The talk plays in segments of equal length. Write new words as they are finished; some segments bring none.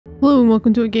Hello and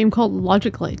welcome to a game called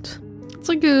Logic Light. It's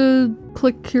like a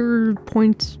clicker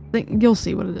point thing. You'll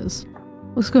see what it is.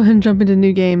 Let's go ahead and jump into a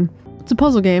new game. It's a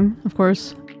puzzle game, of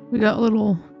course. We got a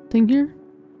little thing here.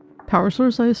 Power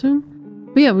source, I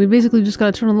assume. But yeah, we basically just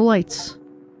gotta turn on the lights.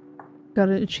 Got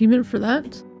an achievement for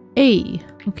that. A.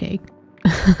 Okay.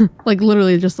 Like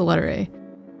literally just the letter A.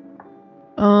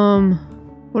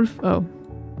 What if, oh.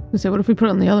 What if we put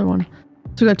it on the other one?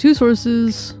 So we got two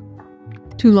sources,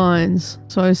 two lines.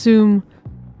 So I assume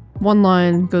one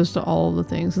line goes to all of the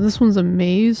things. And this one's a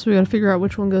maze, so we gotta figure out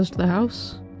which one goes to the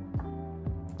house.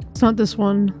 It's not this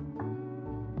one.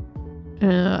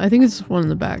 I think it's this one in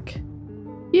the back.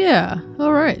 Yeah,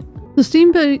 alright. The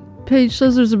Steam page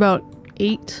says there's about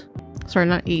 80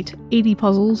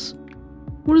 puzzles.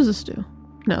 What does this do?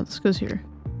 No, this goes here.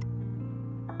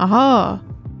 Aha!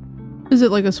 Is it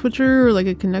like a switcher or like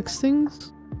it connects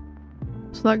things?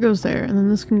 So that goes there, and then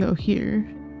this can go here.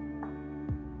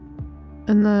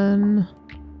 And then...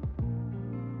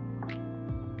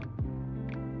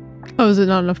 oh, is it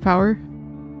not enough power?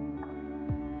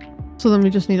 So then we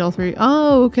just need all three.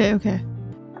 Oh, okay, okay.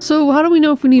 So how do we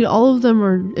know if we need all of them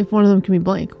or if one of them can be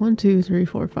blank? 1, 2, 3,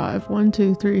 4, 5. 1,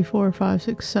 2, 3, 4, 5,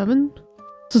 6, 7.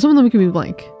 So some of them can be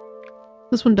blank.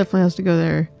 This one definitely has to go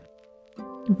there.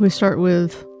 If we start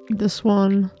with this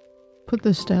one, put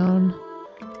this down.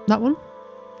 That one?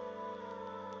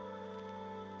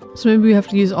 So maybe we have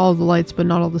to use all of the lights but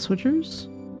not all the switchers?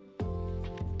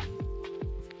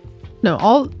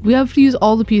 No, we have to use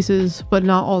all the pieces but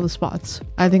not all the spots.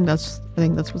 I think that's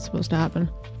what's supposed to happen.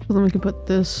 So then we can put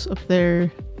this up there.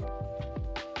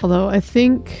 Although I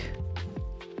think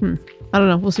I don't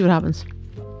know, we'll see what happens.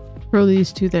 Throw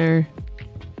these two there.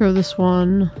 Throw this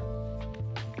one.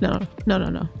 No.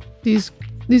 These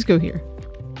go here.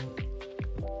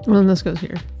 And then this goes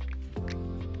here.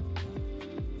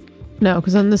 No,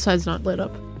 because then this side's not lit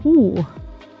up. Ooh.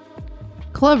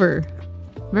 Clever.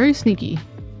 Very sneaky.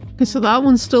 Okay, so that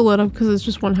one's still lit up because it's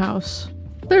just one house.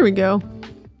 There we go.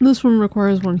 This one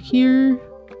requires one here.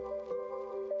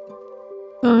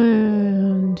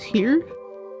 And here.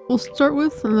 We'll start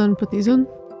with, and then put these in.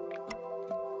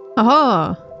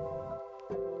 Aha!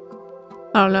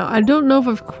 I don't know. I don't know if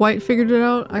I've quite figured it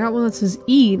out. I got one that says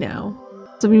E now.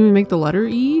 Does that mean we make the letter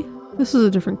E? This is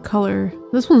a different color.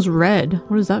 This one's red.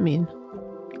 What does that mean?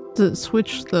 Does it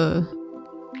switch the...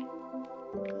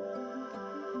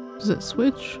 does it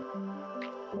switch?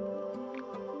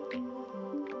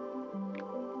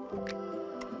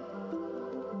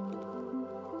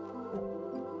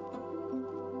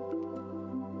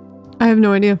 I have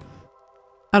no idea.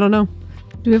 I don't know.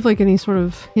 Do we have like any sort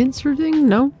of hints or thing?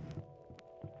 No?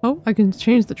 Oh, I can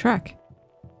change the track.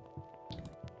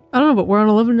 I don't know, but we're on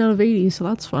 11 out of 80, so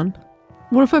that's fun.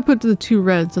 What if I put the two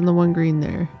reds and the one green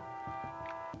there?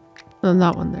 And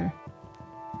that one there.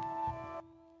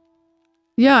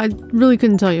 Yeah, I really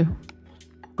couldn't tell you.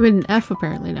 I made an F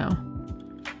apparently now.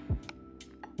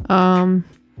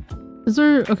 Is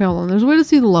there... okay, hold on. There's a way to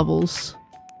see the levels.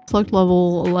 Select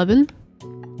level 11.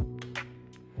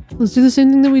 Let's do the same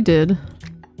thing that we did.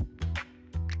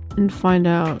 And find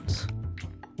out...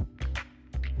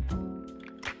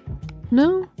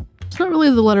 no? It's not really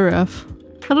the letter F.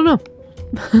 I don't know.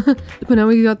 But now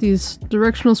we got these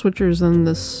directional switchers and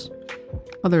this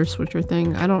other switcher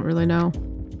thing. I don't really know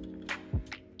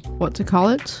what to call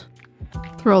it.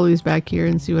 Throw all these back here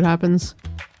and see what happens.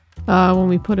 When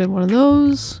we put in one of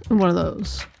those and one of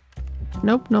those.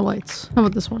 Nope, no lights. How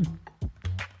about this one?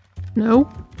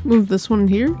 No. Move this one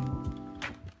here.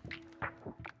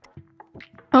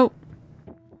 Oh.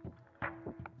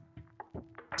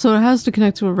 So it has to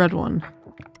connect to a red one.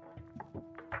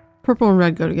 Purple and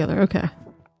red go together, okay.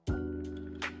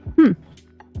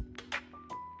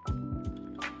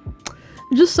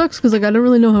 It just sucks because like I don't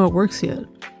really know how it works yet.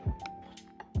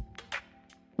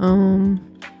 We'll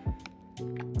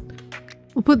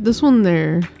put this one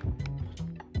there.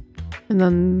 And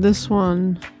then this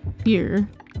one here.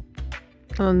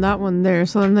 And then that one there,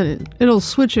 so then it'll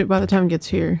switch it by the time it gets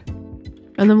here.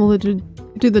 And then we'll do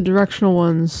the directional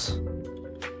ones.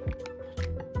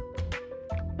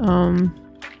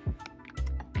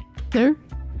 There?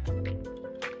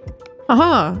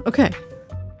 Aha! Okay.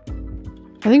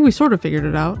 I think we sort of figured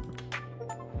it out.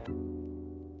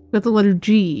 Got the letter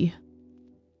G.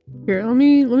 Here, let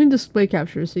me display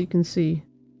capture so you can see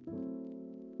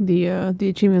the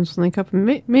achievements link up.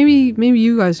 And maybe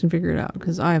you guys can figure it out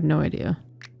because I have no idea.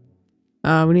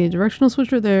 We need a directional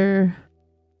switcher there.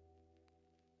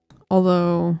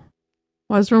 Although,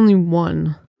 why is there only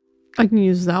one? I can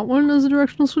use that one as a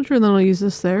directional switcher and then I'll use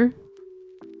this there.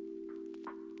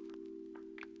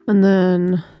 And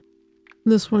then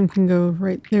This one can go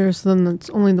right there, so then that's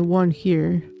only the one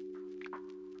here.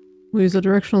 We use a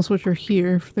directional switcher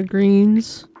here for the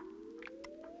greens.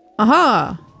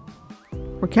 Aha!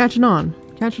 We're catching on.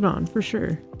 Catching on, for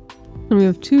sure. And we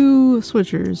have 2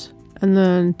 switchers, and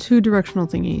then 2 directional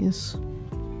thingies.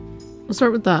 We'll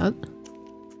start with that.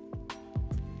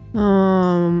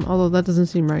 Although that doesn't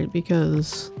seem right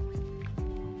because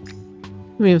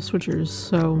we have switchers,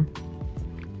 so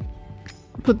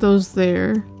put those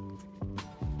there.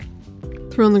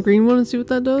 Throw in the green one and see what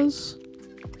that does.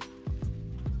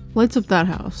 Lights up that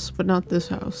house, but not this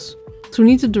house. So we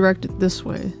need to direct it this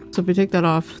way. So if we take that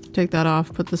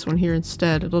off, put this one here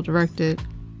instead, it'll direct it.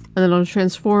 And then it'll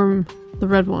transform the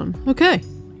red one. Okay,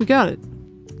 we got it.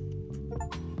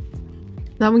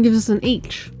 That one gives us an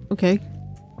H. Okay.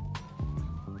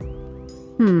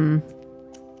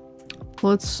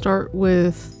 Let's start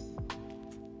with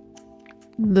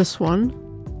this one.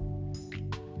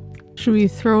 Should we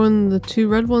throw in the 2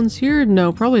 red ones here?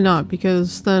 No, probably not,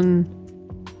 because then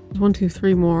there's 1, 2,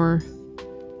 3 more,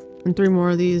 and 3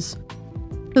 more of these.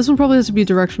 This one probably has to be a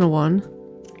directional one,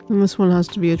 and this one has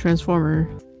to be a transformer.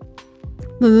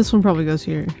 Then this one probably goes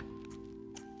here.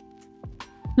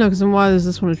 No, because then why is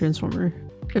this one a transformer?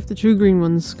 If the 2 green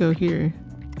ones go here,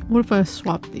 what if I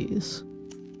swap these?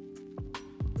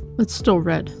 It's still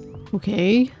red.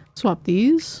 Okay, swap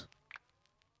these.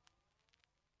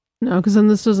 No, because then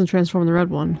this doesn't transform the red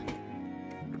one.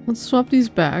 Let's swap these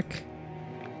back.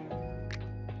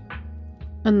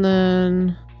 And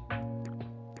then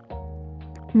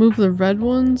move the red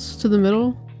ones to the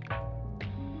middle.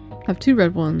 Have 2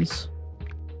 red ones.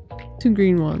 2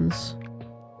 green ones.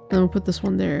 And then we'll put this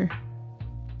one there.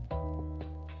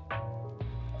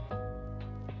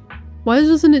 Why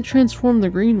doesn't it transform the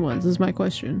green ones is my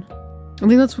question. I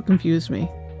think that's what confused me.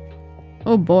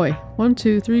 Oh boy. 1,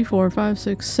 2, 3, 4, 5,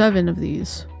 6, 7 of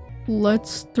these.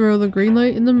 Let's throw the green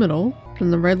light in the middle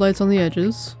and the red lights on the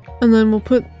edges. And then we'll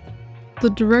put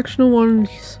the directional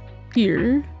ones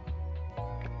here.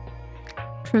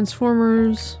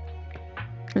 Transformers.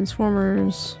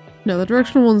 Transformers. No, the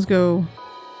directional ones go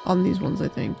on these ones, I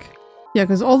think. Yeah,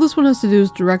 because all this one has to do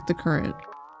is direct the current.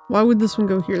 Why would this one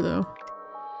go here, though?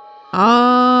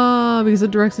 Ah, because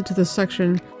it directs it to this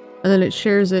section, and then it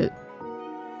shares it.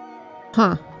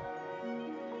 Huh.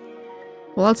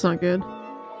 Well, that's not good.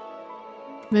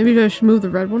 Maybe I should move the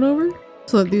red one over?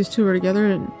 So that these 2 are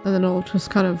together, and then it'll just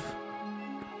kind of...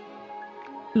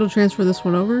 It'll transfer this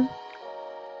one over?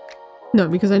 No,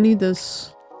 because I need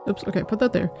this... Oops, okay, put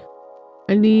that there.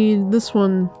 I need this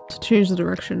one to change the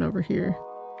direction over here.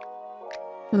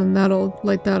 And then that'll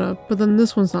light that up, but then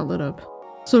this one's not lit up.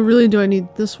 So really, do I need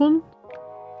this one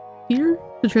here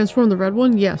to transform the red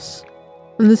one? Yes.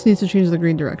 And this needs to change the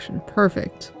green direction.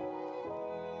 Perfect.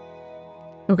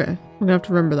 Okay, I'm gonna have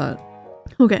to remember that.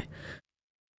 Okay.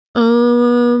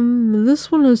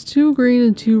 This one has 2 green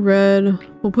and 2 red.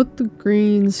 We'll put the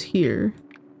greens here.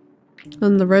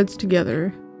 And the reds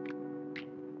together.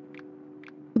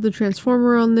 Put the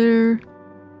transformer on there.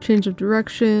 Change of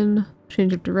direction.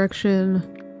 Change of direction.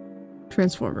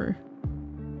 Transformer.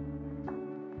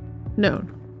 No.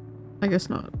 I guess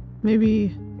not.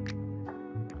 Maybe...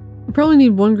 I probably need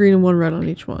 1 green and 1 red on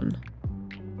each one.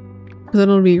 Because then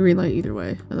it'll be a green light either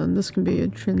way. And then this can be a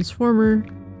transformer.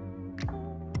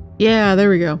 Yeah, there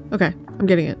we go. Okay, I'm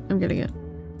getting it. I'm getting it.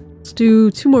 Let's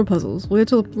do 2 more puzzles. We'll get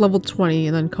to level 20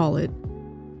 and then call it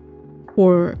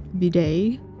for the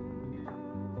day.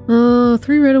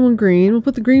 3 red and 1 green. We'll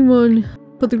put the green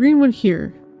one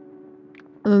here.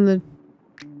 And then the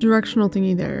directional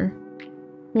thingy there.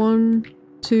 1,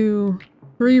 2,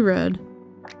 3 red.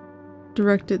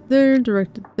 Direct it there, and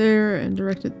direct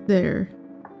it there.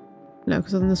 No,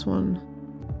 because on this one...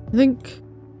 I think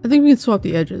we can swap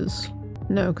the edges.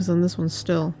 No, because on this one's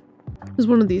still... Does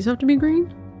one of these have to be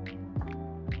green?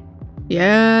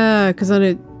 Yeah, because then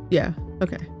it... Yeah,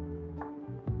 okay.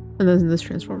 And then this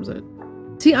transforms it.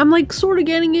 See, I'm like sort of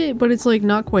getting it, but it's like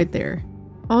not quite there.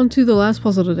 On to the last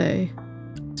puzzle today.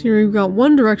 So here we've got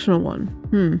 1 directional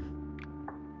one.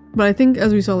 But I think,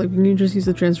 as we saw, like we can just use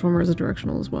the transformer as a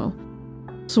directional as well.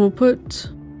 So we'll put...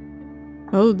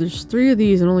 Oh, there's 3 of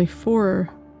these and only 4...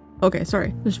 Okay,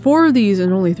 sorry. There's 4 of these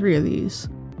and only 3 of these.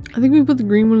 I think we put the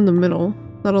green one in the middle.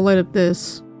 That'll light up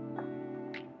this.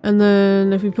 And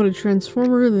then if we put a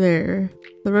transformer there,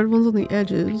 the red one's on the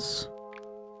edges.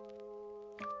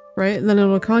 Right? And then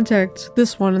it'll contact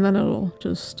this one and then it'll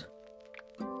just...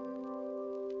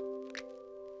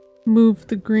 move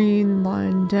the green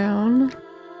line down.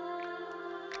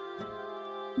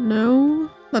 No,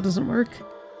 that doesn't work.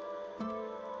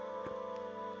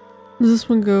 Does this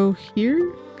one go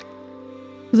here?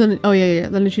 Then, oh yeah,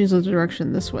 then it changes the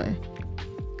direction this way.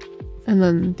 And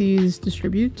then these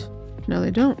distribute. No,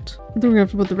 they don't. I think we're gonna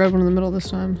have to put the red one in the middle this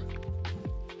time.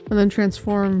 And then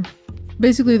transform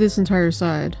basically this entire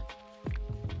side.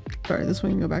 Sorry, this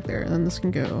one can go back there, and then this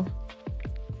can go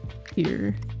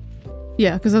here.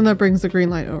 Yeah, because then that brings the green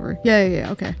light over. Yeah,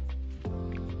 okay.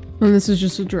 And this is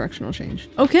just a directional change.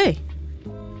 Okay!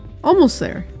 Almost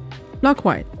there. Not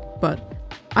quite,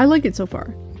 but I like it so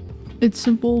far. It's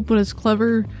simple, but it's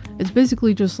clever. It's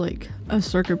basically just like a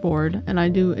circuit board, and I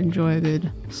do enjoy a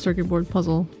good circuit board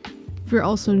puzzle. If you're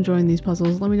also enjoying these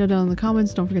puzzles, let me know down in the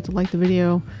comments. Don't forget to like the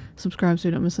video, subscribe so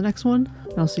you don't miss the next one,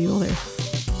 and I'll see you all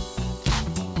there.